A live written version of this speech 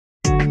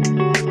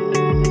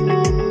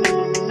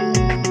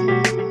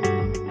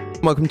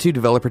Welcome to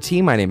Developer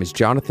Tea. My name is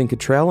Jonathan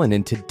Cottrell, and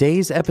in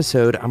today's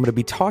episode, I'm going to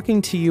be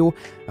talking to you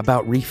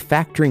about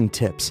refactoring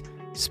tips.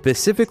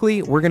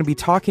 Specifically, we're going to be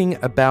talking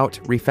about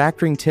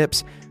refactoring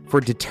tips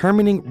for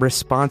determining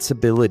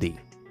responsibility.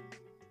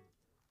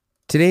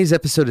 Today's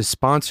episode is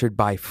sponsored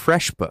by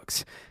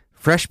FreshBooks.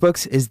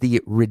 FreshBooks is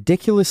the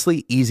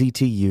ridiculously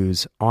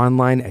easy-to-use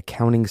online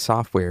accounting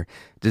software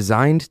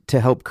designed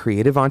to help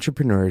creative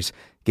entrepreneurs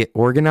get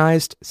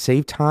organized,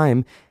 save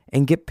time,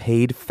 and get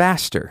paid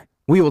faster.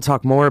 We will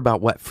talk more about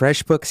what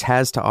FreshBooks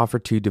has to offer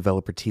to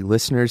Developer Tea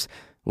listeners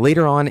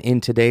later on in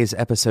today's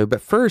episode.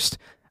 But first,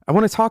 I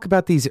want to talk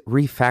about these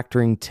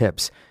refactoring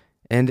tips.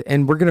 And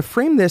we're going to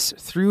frame this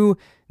through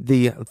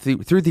the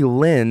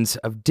lens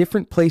of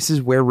different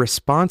places where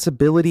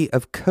responsibility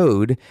of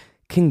code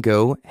can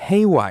go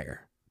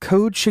haywire.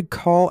 Code should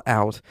call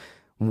out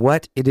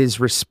what it is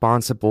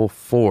responsible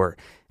for.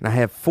 And I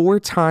have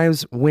 4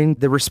 times when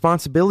the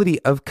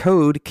responsibility of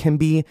code can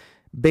be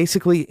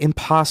basically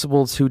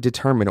impossible to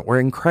determine or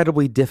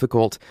incredibly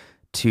difficult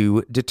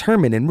to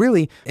determine. And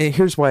really,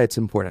 here's why it's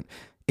important.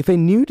 If a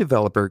new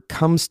developer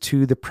comes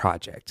to the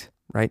project,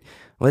 right?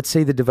 Let's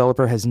say the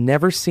developer has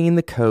never seen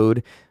the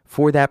code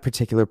for that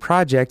particular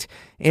project,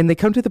 and they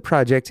come to the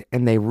project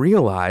and they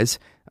realize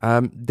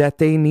that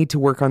they need to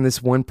work on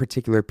this one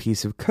particular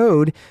piece of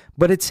code,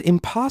 but it's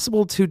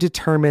impossible to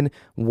determine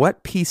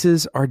what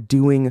pieces are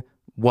doing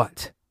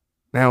what.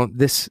 Now,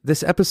 this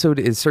episode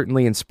is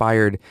certainly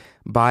inspired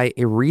by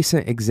a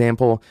recent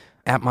example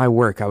at my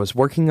work. I was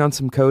working on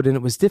some code and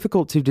it was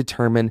difficult to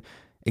determine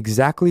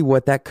exactly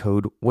what that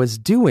code was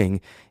doing.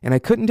 And I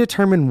couldn't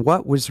determine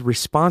what was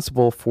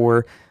responsible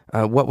for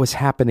what was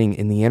happening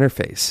in the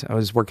interface. I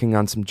was working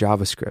on some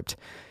JavaScript.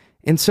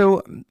 And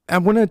so I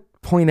want to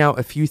point out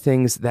a few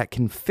things that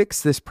can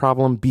fix this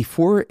problem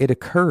before it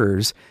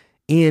occurs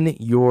in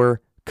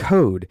your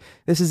code.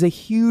 This is a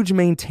huge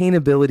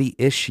maintainability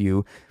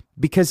issue,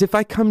 because if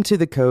I come to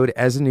the code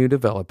as a new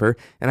developer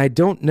and I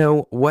don't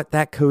know what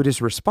that code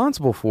is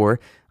responsible for,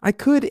 I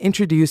could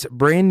introduce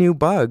brand new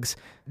bugs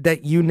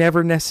that you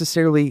never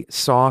necessarily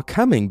saw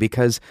coming,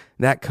 because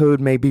that code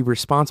may be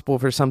responsible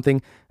for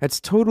something that's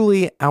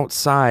totally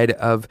outside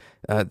of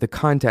the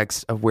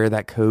context of where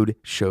that code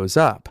shows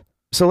up.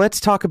 So let's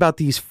talk about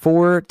these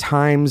 4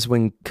 times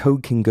when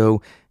code can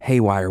go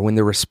haywire, when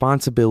the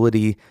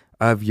responsibility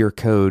of your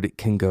code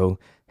can go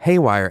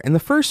haywire. And the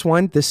first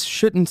one, this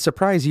shouldn't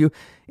surprise you,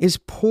 is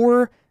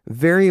poor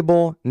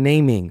variable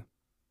naming.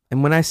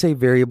 And when I say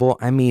variable,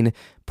 I mean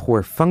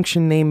poor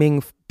function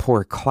naming,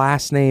 poor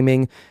class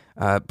naming,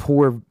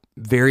 poor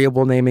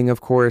variable naming,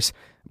 of course,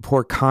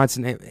 poor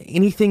constant,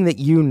 anything that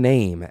you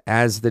name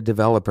as the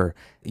developer.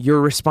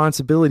 Your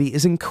responsibility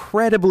is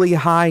incredibly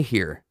high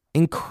here.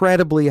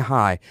 Incredibly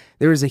high.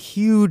 There is a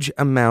huge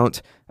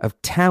amount of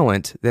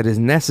talent that is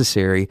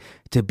necessary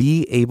to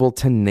be able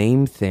to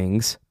name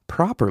things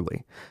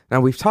properly.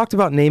 Now, we've talked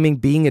about naming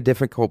being a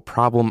difficult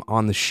problem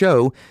on the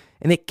show,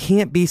 and it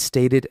can't be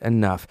stated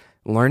enough.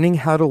 Learning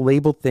how to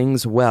label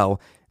things well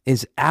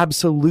is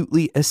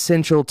absolutely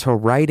essential to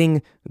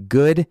writing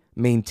good,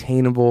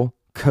 maintainable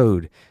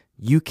code.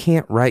 You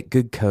can't write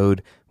good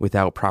code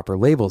without proper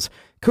labels.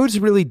 Code is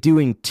really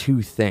doing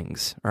 2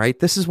 things, all right?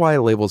 This is why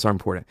labels are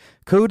important.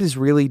 Code is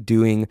really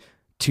doing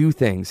 2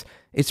 things.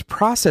 It's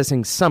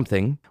processing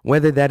something,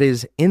 whether that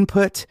is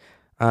input,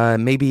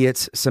 maybe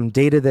it's some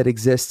data that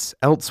exists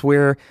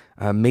elsewhere.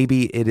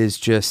 Maybe it is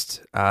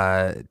just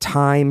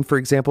time, for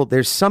example.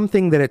 There's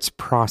something that it's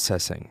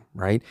processing,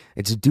 right?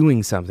 It's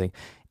doing something.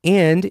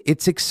 And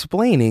it's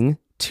explaining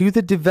to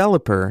the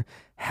developer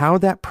how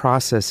that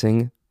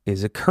processing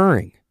is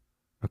occurring,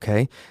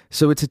 okay?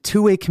 So it's a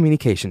 2-way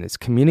communication. It's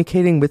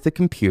communicating with the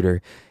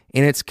computer,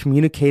 and it's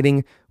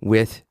communicating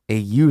with a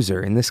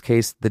user, in this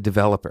case, the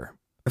developer.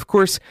 Of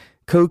course,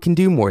 code can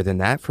do more than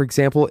that. For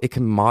example, it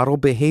can model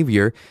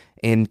behavior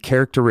and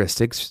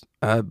characteristics,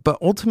 but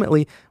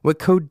ultimately what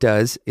code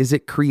does is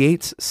it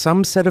creates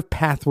some set of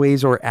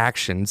pathways or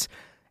actions,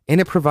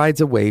 and it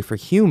provides a way for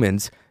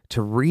humans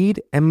to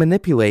read and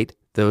manipulate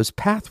those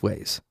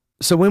pathways.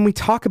 So when we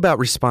talk about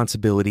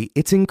responsibility,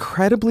 it's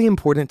incredibly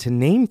important to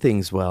name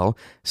things well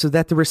so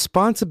that the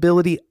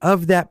responsibility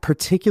of that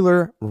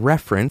particular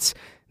reference,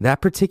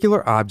 that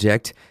particular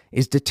object,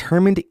 is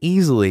determined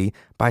easily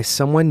by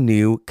someone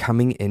new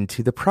coming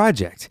into the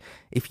project.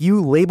 If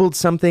you labeled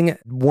something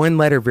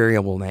 1-letter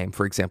variable name,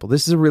 for example,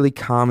 this is a really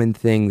common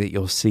thing that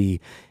you'll see.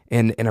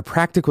 And a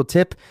practical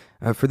tip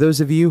for those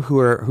of you who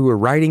are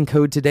writing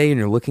code today and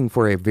you're looking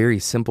for a very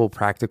simple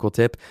practical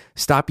tip,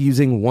 stop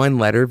using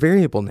 1-letter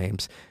variable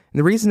names. And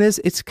the reason is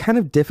it's kind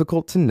of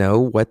difficult to know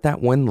what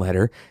that 1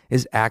 letter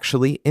is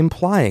actually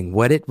implying,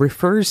 what it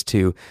refers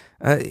to.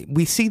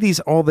 We see these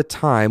all the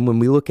time when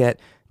we look at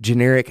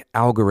generic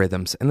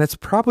algorithms, and that's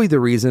probably the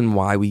reason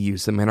why we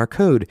use them in our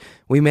code.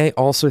 We may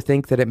also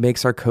think that it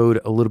makes our code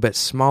a little bit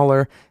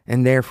smaller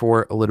and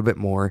therefore a little bit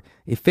more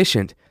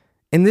efficient.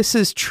 And this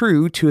is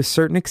true to a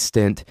certain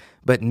extent,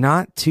 but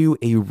not to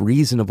a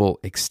reasonable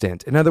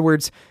extent. In other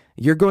words,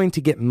 you're going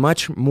to get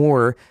much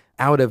more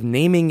out of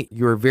naming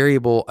your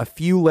variable a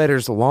few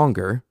letters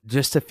longer,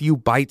 just a few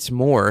bytes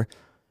more,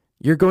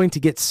 you're going to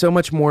get so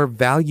much more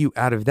value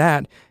out of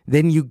that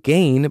than you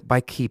gain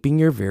by keeping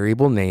your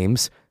variable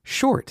names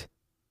short.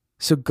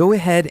 So go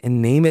ahead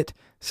and name it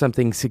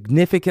something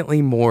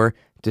significantly more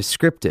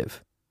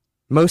descriptive.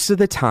 Most of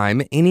the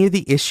time, any of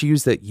the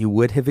issues that you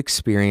would have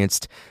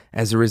experienced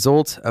as a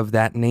result of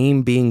that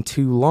name being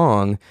too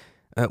long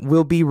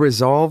will be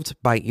resolved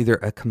by either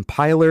a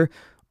compiler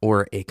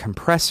or a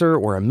compressor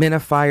or a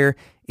minifier.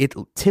 It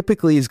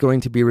typically is going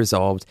to be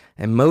resolved,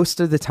 and most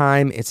of the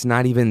time, it's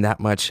not even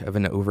that much of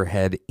an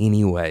overhead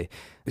anyway.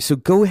 So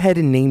go ahead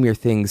and name your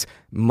things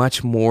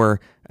much more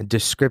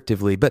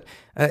descriptively. But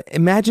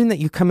imagine that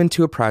you come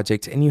into a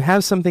project and you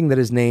have something that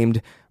is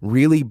named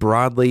really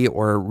broadly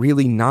or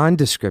really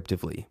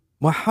non-descriptively.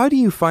 Well, how do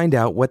you find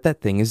out what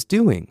that thing is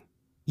doing?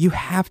 You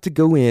have to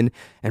go in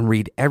and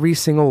read every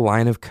single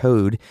line of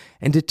code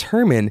and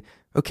determine,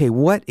 okay,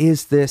 what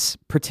is this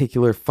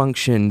particular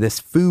function, this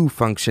foo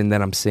function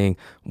that I'm seeing?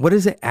 What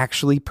is it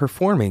actually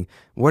performing?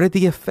 What are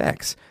the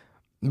effects?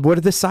 What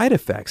are the side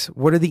effects?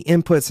 What are the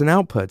inputs and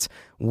outputs?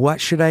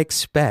 What should I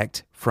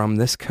expect from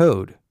this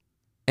code?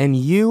 And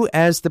you,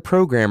 as the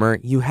programmer,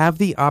 you have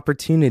the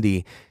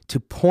opportunity to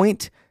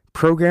point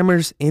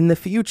programmers in the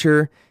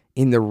future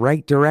in the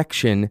right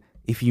direction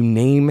if you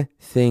name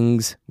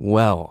things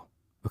well.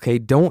 Okay,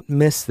 don't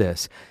miss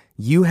this.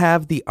 You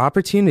have the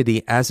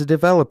opportunity as a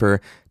developer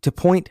to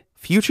point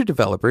future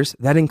developers,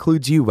 that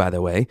includes you, by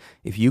the way.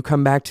 If you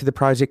come back to the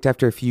project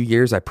after a few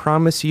years, I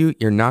promise you,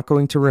 you're not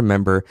going to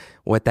remember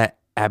what that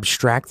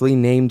abstractly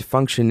named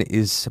function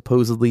is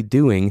supposedly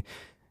doing.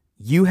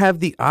 You have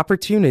the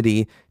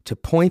opportunity to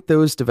point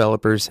those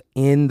developers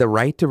in the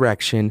right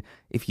direction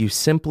if you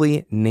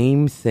simply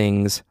name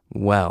things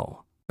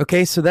well.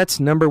 Okay, so that's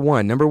number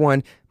one. Number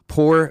one,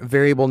 poor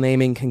variable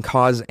naming can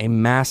cause a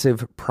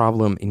massive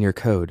problem in your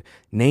code.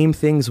 Name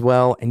things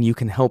well, and you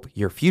can help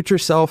your future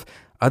self,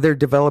 other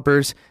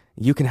developers,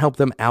 you can help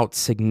them out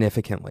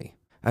significantly.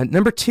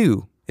 Number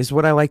two is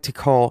what I like to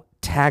call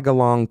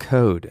tag-along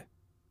code.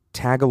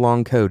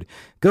 Tag-along code.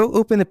 Go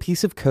open a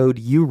piece of code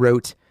you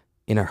wrote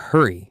in a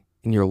hurry,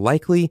 and you're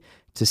likely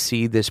to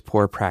see this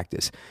poor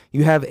practice.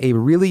 You have a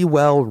really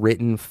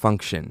well-written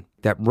function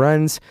that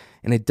runs,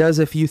 and it does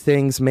a few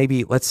things.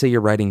 Maybe, let's say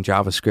you're writing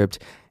JavaScript,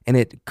 and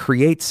it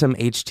creates some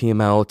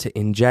HTML to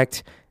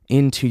inject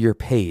into your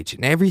page,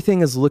 and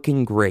everything is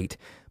looking great.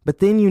 But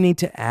then you need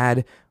to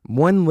add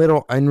one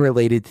little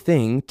unrelated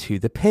thing to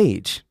the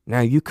page.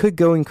 Now, you could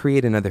go and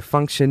create another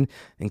function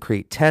and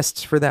create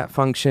tests for that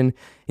function,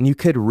 and you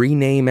could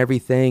rename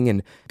everything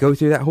and go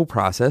through that whole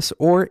process.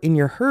 Or in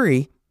your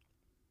hurry,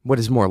 what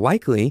is more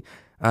likely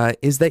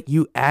is that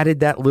you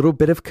added that little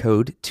bit of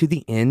code to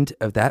the end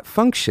of that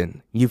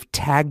function. You've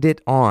tagged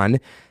it on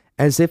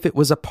as if it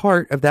was a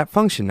part of that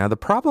function. Now, the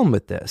problem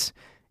with this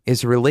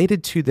is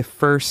related to the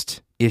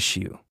first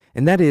issue.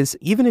 And that is,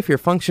 even if your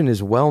function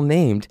is well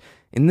named,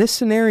 in this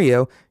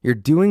scenario, you're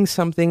doing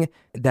something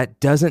that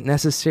doesn't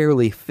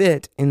necessarily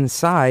fit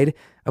inside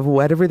of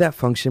whatever that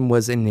function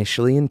was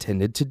initially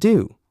intended to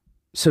do.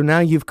 So now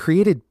you've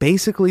created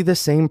basically the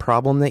same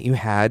problem that you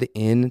had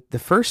in the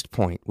first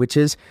point, which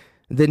is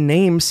the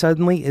name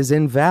suddenly is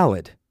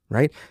invalid,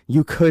 right?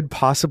 You could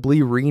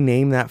possibly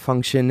rename that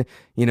function,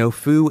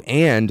 foo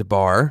and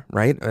bar,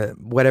 right?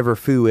 Whatever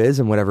foo is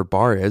and whatever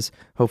bar is.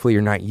 Hopefully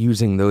you're not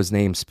using those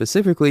names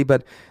specifically,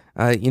 but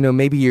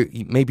maybe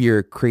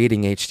you're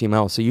creating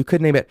HTML. So you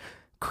could name it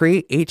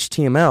create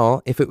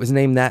HTML if it was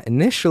named that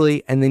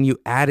initially, and then you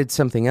added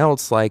something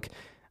else like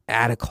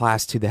add a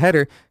class to the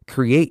header,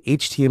 create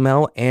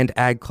HTML and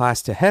add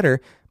class to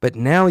header. But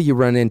now you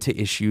run into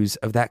issues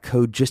of that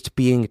code just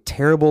being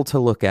terrible to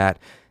look at,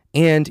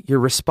 and your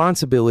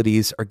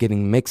responsibilities are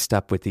getting mixed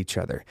up with each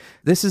other.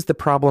 This is the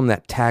problem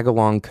that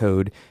tag-along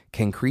code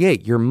can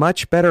create. You're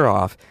much better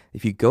off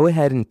if you go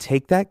ahead and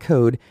take that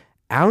code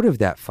out of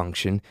that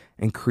function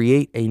and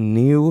create a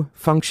new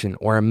function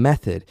or a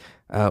method.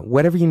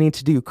 Whatever you need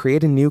to do,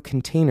 create a new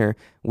container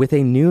with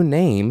a new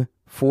name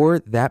for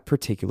that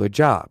particular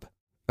job.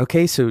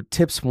 Okay, so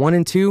tips 1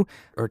 and 2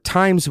 are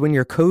times when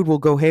your code will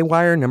go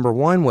haywire. Number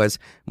 1 was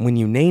when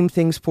you name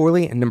things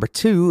poorly, and number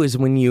 2 is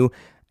when you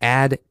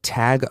add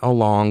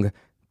tag-along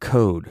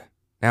code.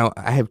 Now,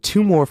 I have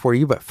 2 more for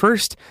you, but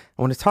first,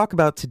 I want to talk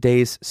about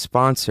today's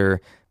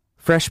sponsor,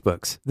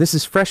 FreshBooks. This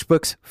is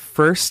FreshBooks'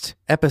 first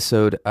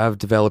episode of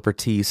Developer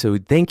Tea, so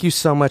thank you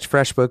so much,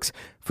 FreshBooks,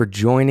 for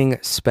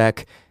joining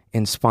Spec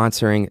and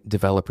sponsoring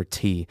Developer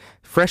Tea.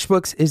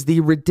 FreshBooks is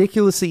the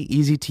ridiculously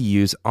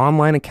easy-to-use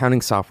online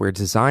accounting software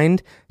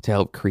designed to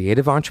help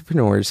creative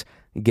entrepreneurs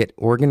get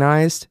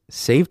organized,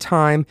 save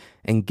time,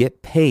 and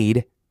get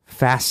paid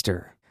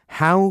faster.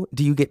 How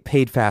do you get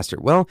paid faster?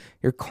 Well,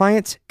 your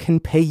clients can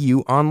pay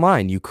you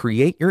online. You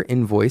create your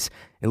invoice.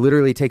 It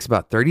literally takes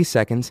about 30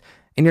 seconds,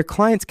 and your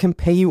clients can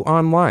pay you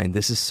online.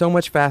 This is so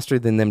much faster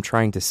than them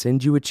trying to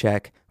send you a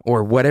check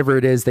or whatever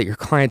it is that your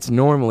clients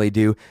normally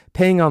do.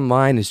 Paying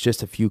online is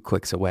just a few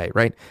clicks away,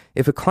 right?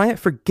 If a client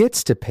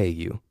forgets to pay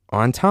you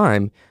on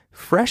time,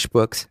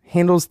 FreshBooks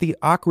handles the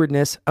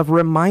awkwardness of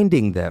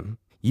reminding them.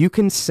 You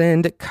can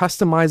send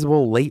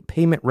customizable late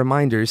payment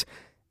reminders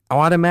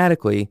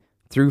automatically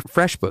through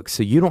FreshBooks,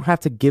 so you don't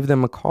have to give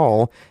them a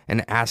call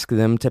and ask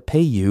them to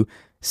pay you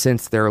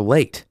since they're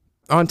late.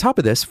 On top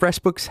of this,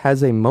 FreshBooks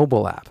has a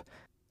mobile app,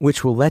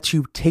 which will let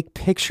you take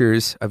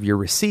pictures of your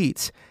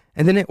receipts,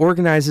 and then it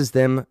organizes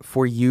them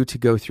for you to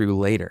go through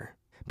later.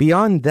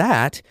 Beyond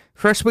that,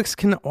 FreshBooks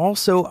can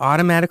also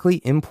automatically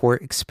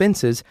import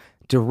expenses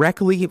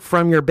directly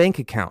from your bank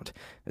account.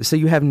 So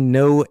you have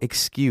no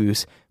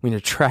excuse when you're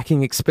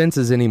tracking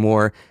expenses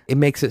anymore. It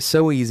makes it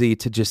so easy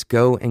to just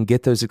go and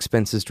get those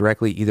expenses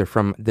directly, either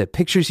from the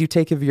pictures you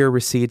take of your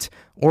receipts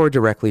or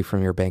directly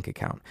from your bank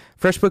account.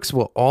 FreshBooks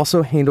will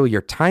also handle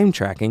your time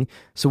tracking.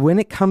 So when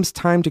it comes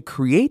time to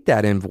create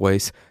that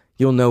invoice,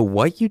 you'll know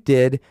what you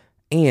did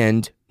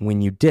and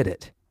when you did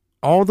it.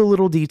 All the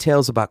little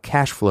details about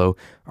cash flow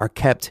are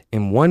kept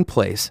in one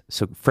place,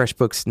 so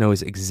FreshBooks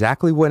knows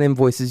exactly what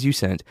invoices you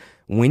sent,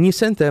 when you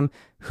sent them,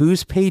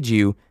 who's paid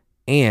you,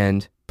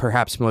 and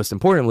perhaps most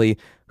importantly,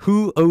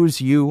 who owes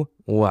you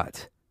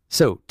what.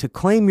 So to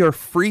claim your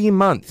free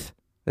month,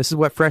 this is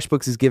what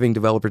FreshBooks is giving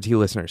Developer T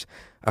listeners,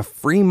 a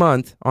free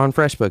month on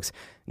FreshBooks.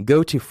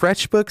 Go to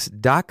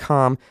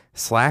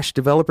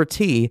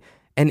freshbooks.com/developer-T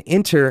and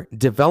enter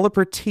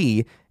Developer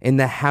T in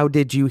the How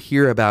Did You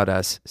Hear About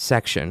Us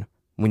section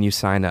when you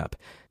sign up.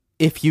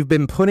 If you've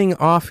been putting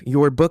off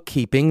your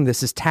bookkeeping,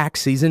 this is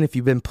tax season, if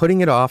you've been putting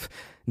it off,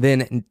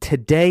 then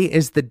today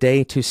is the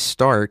day to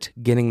start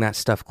getting that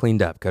stuff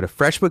cleaned up. Go to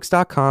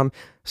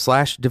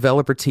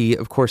freshbooks.com/developer-T.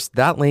 Of course,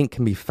 that link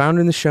can be found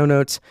in the show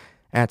notes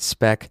at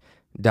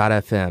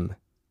spec.fm.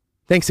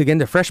 Thanks again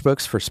to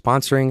FreshBooks for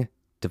sponsoring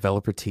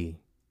Developer T.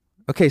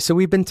 Okay, so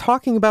we've been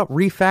talking about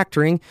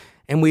refactoring,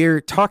 and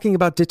we're talking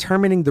about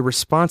determining the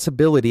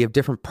responsibility of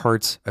different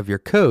parts of your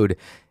code.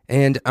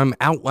 And I'm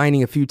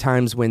outlining a few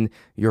times when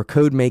your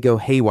code may go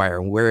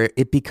haywire, where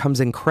it becomes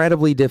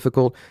incredibly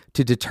difficult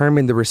to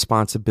determine the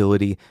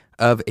responsibility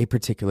of a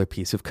particular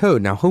piece of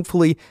code. Now,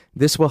 hopefully,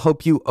 this will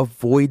help you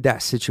avoid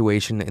that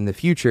situation in the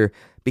future,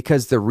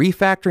 because the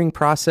refactoring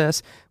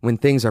process, when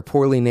things are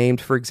poorly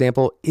named, for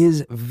example,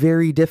 is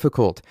very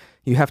difficult.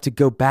 You have to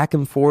go back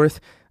and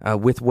forth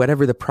with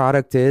whatever the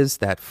product is,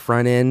 that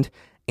front end,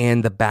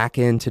 and the back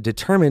end to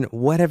determine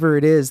whatever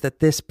it is that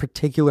this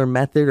particular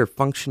method or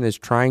function is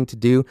trying to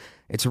do.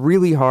 It's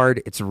really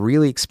hard, it's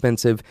really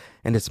expensive,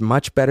 and it's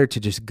much better to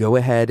just go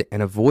ahead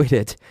and avoid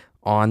it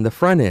on the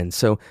front end.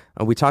 So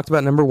we talked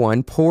about number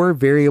one, poor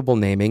variable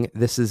naming.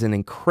 This is an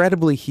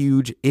incredibly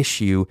huge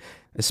issue,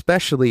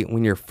 especially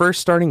when you're first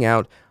starting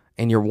out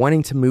and you're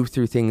wanting to move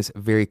through things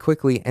very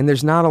quickly and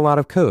there's not a lot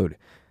of code.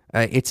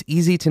 It's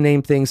easy to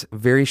name things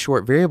very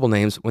short variable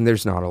names when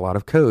there's not a lot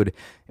of code.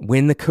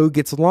 When the code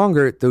gets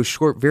longer, those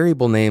short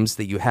variable names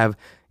that you have,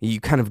 you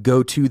kind of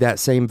go to that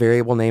same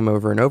variable name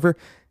over and over,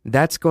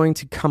 that's going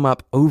to come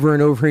up over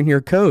and over in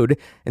your code.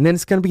 And then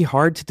it's going to be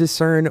hard to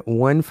discern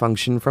one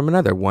function from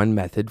another, one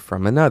method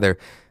from another.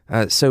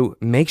 So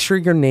make sure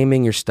you're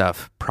naming your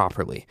stuff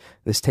properly.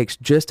 This takes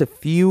just a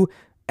few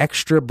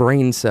extra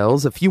brain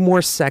cells, a few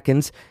more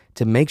seconds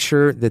to make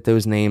sure that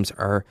those names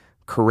are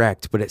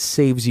correct, but it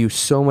saves you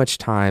so much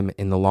time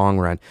in the long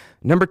run.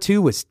 Number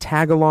two was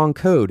tag along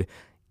code.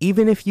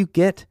 Even if you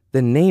get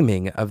the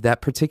naming of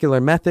that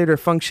particular method or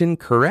function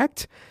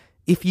correct,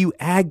 if you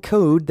add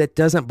code that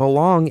doesn't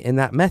belong in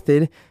that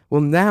method,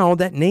 well, now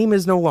that name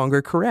is no longer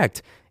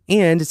correct.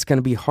 And it's going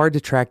to be hard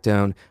to track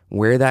down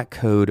where that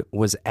code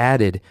was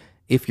added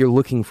if you're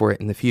looking for it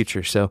in the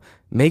future. So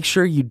make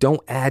sure you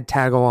don't add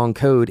tag along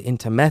code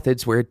into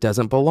methods where it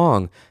doesn't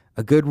belong.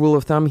 A good rule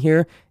of thumb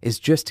here is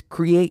just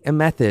create a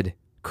method.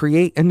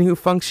 Create a new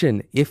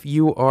function. If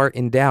you are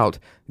in doubt,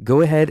 go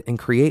ahead and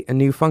create a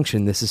new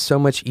function. This is so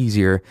much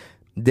easier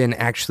than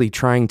actually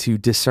trying to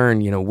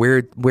discern,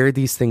 where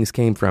these things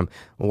came from.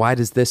 Why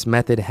does this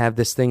method have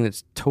this thing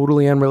that's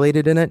totally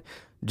unrelated in it?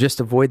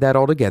 Just avoid that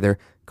altogether.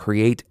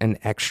 Create an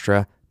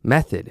extra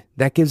method.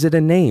 That gives it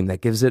a name.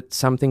 That gives it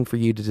something for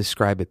you to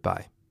describe it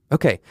by.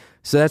 Okay,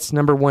 so that's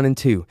number 1 and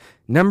 2.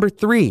 Number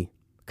 3,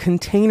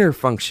 container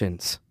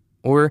functions.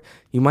 Or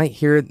you might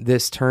hear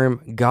this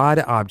term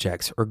God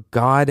objects or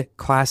God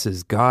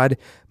classes, God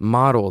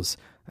models.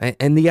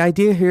 And the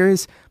idea here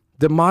is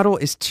the model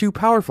is too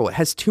powerful. It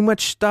has too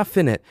much stuff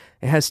in it.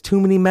 It has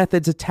too many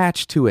methods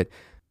attached to it.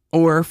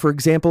 Or, for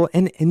example,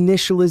 an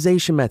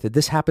initialization method.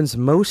 This happens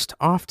most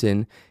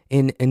often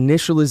in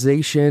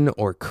initialization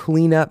or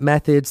cleanup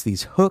methods,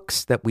 these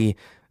hooks that we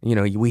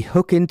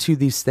hook into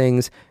these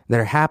things that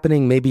are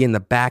happening maybe in the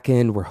back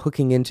end. We're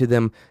hooking into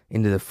them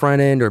into the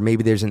front end, or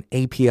maybe there's an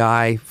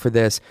API for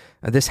this.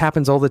 This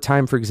happens all the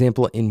time, for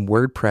example, in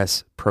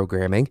WordPress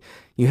programming.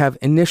 You have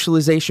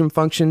initialization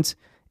functions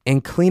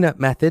and cleanup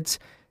methods,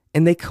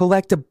 and they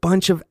collect a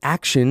bunch of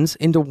actions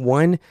into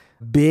one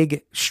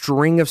big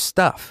string of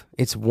stuff.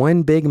 It's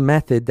one big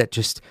method that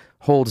just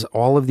holds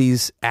all of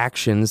these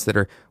actions that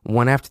are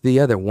one after the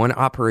other, one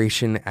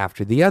operation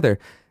after the other.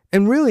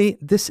 And really,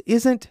 this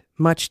isn't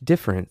much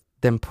different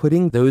than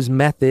putting those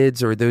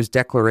methods or those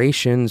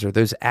declarations or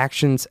those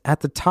actions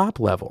at the top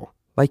level,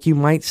 like you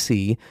might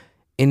see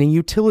in a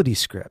utility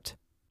script.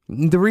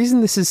 The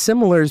reason this is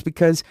similar is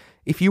because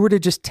if you were to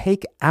just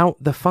take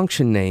out the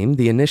function name,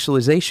 the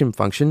initialization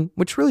function,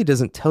 which really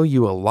doesn't tell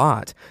you a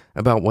lot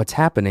about what's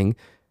happening,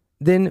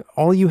 then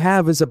all you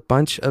have is a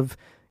bunch of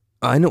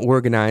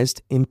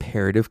unorganized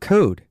imperative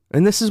code.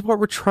 And this is what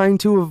we're trying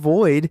to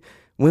avoid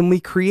when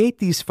we create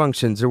these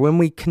functions or when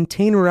we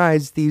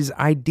containerize these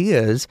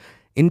ideas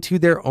into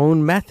their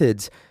own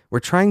methods.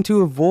 We're trying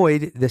to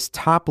avoid this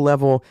top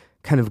level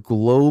kind of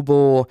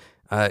global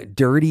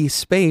dirty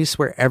space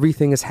where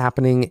everything is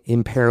happening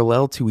in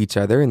parallel to each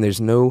other and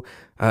there's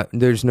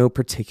no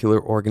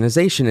particular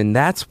organization. And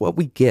that's what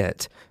we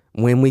get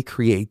when we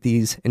create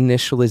these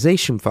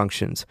initialization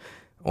functions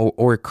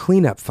or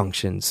cleanup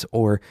functions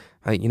or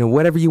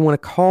whatever you want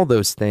to call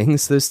those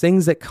things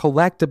that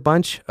collect a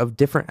bunch of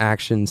different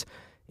actions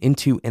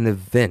into an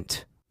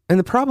event. And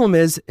the problem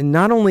is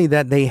not only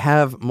that they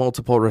have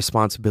multiple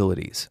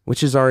responsibilities,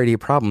 which is already a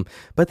problem,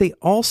 but they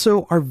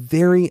also are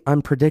very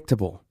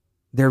unpredictable.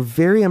 They're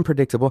very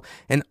unpredictable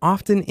and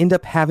often end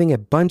up having a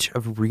bunch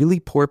of really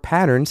poor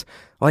patterns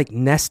like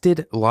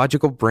nested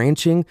logical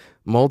branching,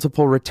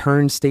 multiple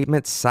return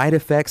statements, side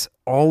effects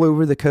all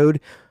over the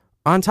code.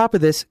 On top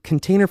of this,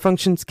 container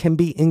functions can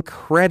be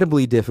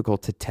incredibly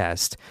difficult to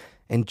test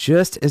and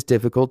just as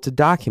difficult to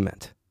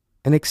document.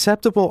 An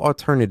acceptable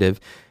alternative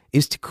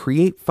is to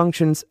create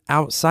functions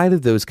outside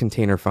of those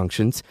container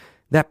functions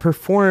that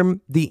perform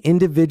the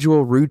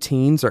individual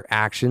routines or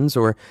actions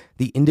or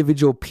the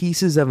individual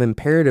pieces of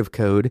imperative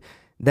code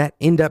that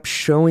end up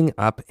showing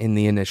up in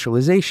the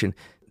initialization.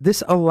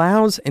 This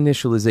allows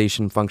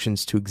initialization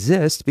functions to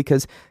exist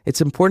because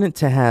it's important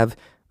to have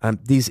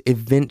these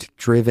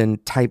event-driven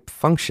type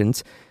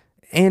functions,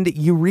 and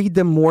you read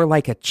them more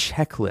like a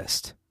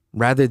checklist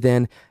rather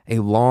than a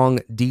long,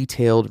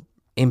 detailed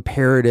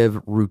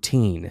imperative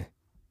routine.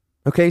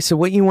 Okay, so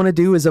what you want to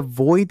do is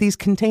avoid these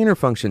container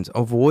functions,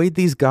 avoid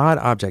these God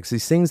objects,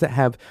 these things that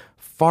have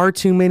far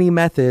too many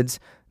methods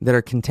that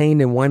are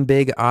contained in one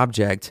big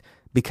object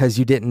because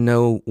you didn't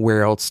know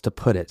where else to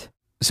put it.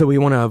 So we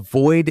want to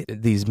avoid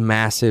these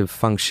massive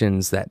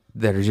functions that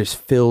are just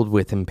filled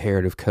with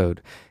imperative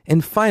code.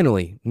 And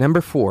finally,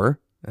 number 4,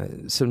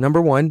 so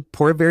number 1,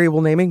 poor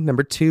variable naming.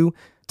 Number 2,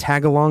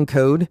 tag-along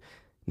code.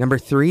 Number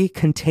 3,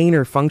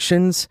 container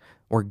functions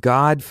or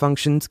God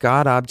functions,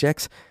 God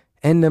objects.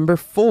 And number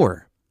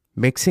 4,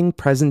 mixing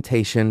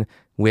presentation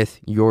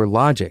with your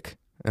logic.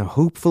 Now,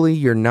 hopefully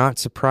you're not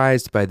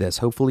surprised by this.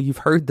 Hopefully you've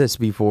heard this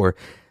before.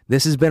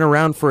 This has been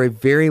around for a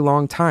very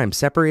long time.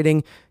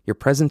 Separating your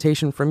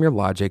presentation from your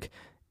logic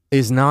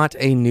is not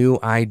a new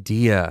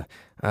idea.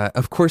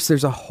 Of course,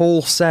 there's a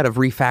whole set of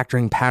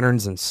refactoring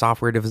patterns and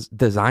software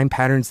design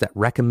patterns that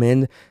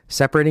recommend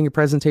separating your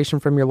presentation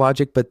from your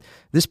logic, but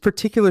this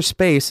particular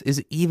space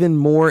is even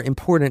more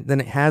important than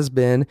it has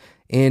been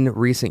in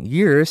recent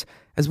years,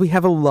 as we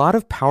have a lot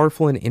of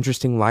powerful and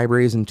interesting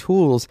libraries and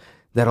tools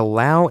that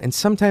allow and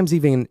sometimes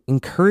even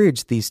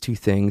encourage these two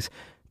things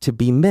to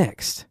be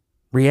mixed.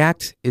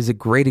 React is a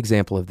great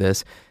example of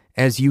this,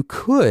 as you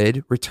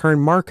could return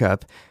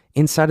markup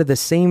inside of the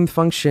same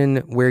function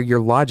where your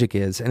logic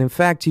is. And in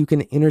fact, you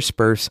can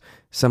intersperse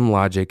some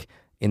logic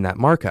in that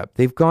markup.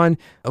 They've gone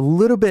a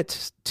little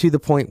bit to the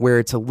point where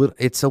it's a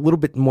little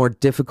bit more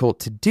difficult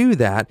to do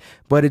that,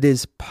 but it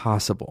is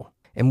possible.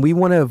 And we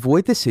want to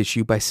avoid this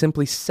issue by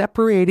simply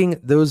separating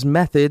those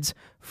methods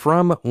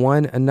from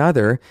one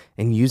another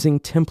and using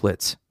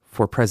templates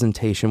for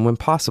presentation when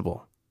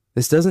possible.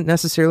 This doesn't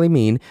necessarily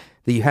mean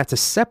that you have to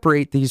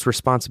separate these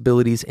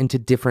responsibilities into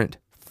different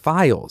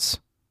files.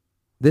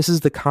 This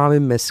is the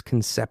common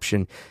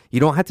misconception.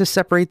 You don't have to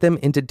separate them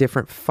into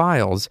different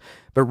files,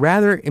 but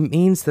rather it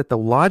means that the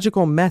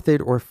logical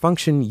method or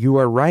function you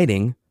are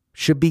writing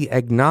should be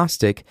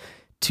agnostic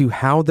to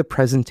how the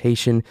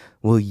presentation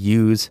will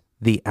use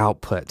the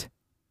output.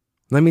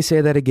 Let me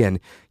say that again.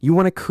 You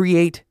want to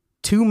create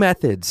two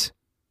methods,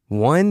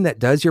 one that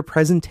does your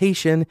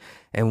presentation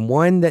and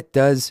one that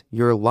does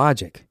your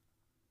logic.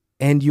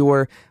 And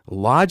your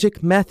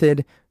logic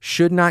method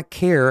should not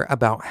care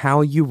about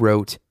how you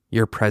wrote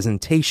your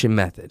presentation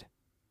method.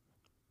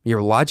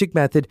 Your logic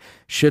method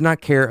should not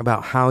care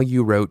about how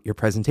you wrote your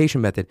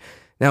presentation method.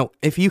 Now,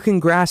 if you can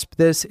grasp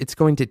this, it's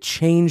going to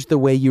change the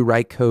way you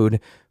write code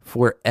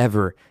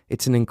forever.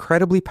 It's an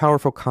incredibly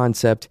powerful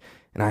concept,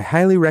 and I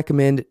highly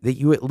recommend that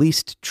you at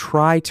least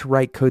try to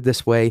write code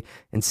this way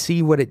and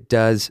see what it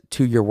does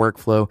to your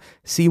workflow,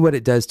 see what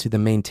it does to the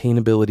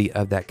maintainability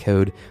of that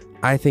code.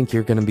 I think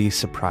you're going to be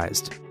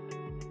surprised.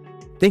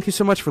 Thank you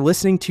so much for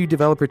listening to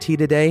Developer Tea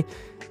today,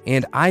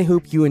 and I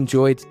hope you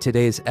enjoyed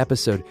today's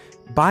episode.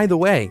 By the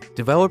way,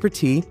 Developer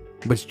Tea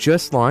was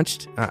just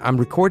launched. I'm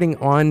recording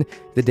on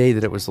the day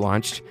that it was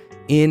launched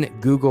in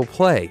Google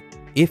Play.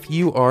 If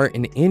you are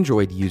an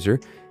Android user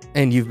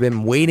and you've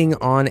been waiting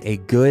on a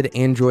good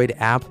Android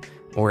app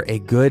or a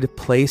good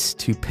place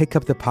to pick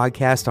up the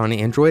podcast on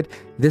Android,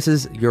 this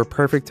is your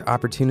perfect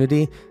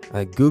opportunity.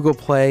 Google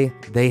Play,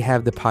 they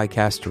have the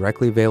podcast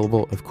directly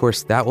available. Of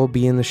course, that will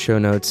be in the show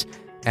notes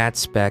at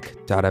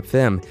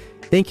spec.fm.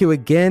 Thank you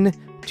again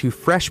to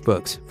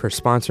FreshBooks for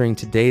sponsoring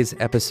today's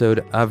episode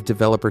of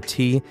Developer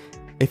Tea.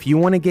 If you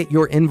want to get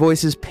your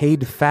invoices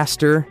paid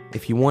faster,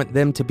 if you want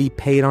them to be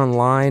paid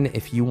online,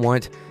 if you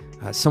want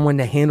someone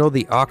to handle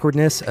the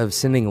awkwardness of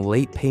sending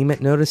late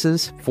payment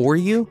notices for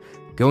you,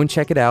 go and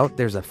check it out.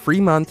 There's a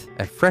free month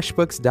at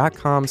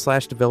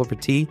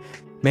freshbooks.com/developertea.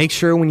 Make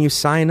sure when you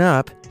sign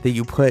up that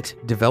you put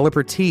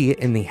Developer Tea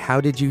in the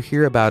How Did You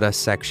Hear About Us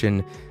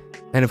section.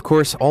 And of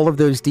course, all of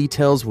those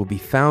details will be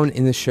found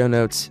in the show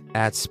notes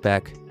at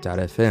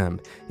spec.fm.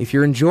 If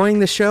you're enjoying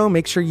the show,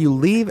 make sure you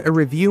leave a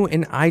review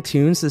in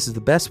iTunes. This is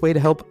the best way to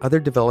help other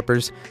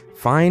developers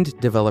find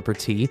Developer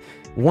Tea.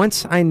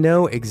 Once I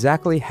know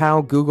exactly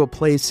how Google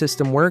Play's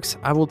system works,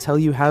 I will tell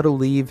you how to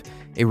leave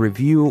a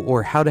review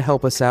or how to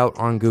help us out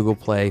on Google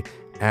Play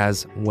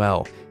as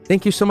well.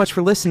 Thank you so much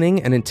for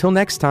listening, and until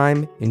next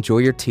time, enjoy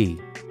your tea.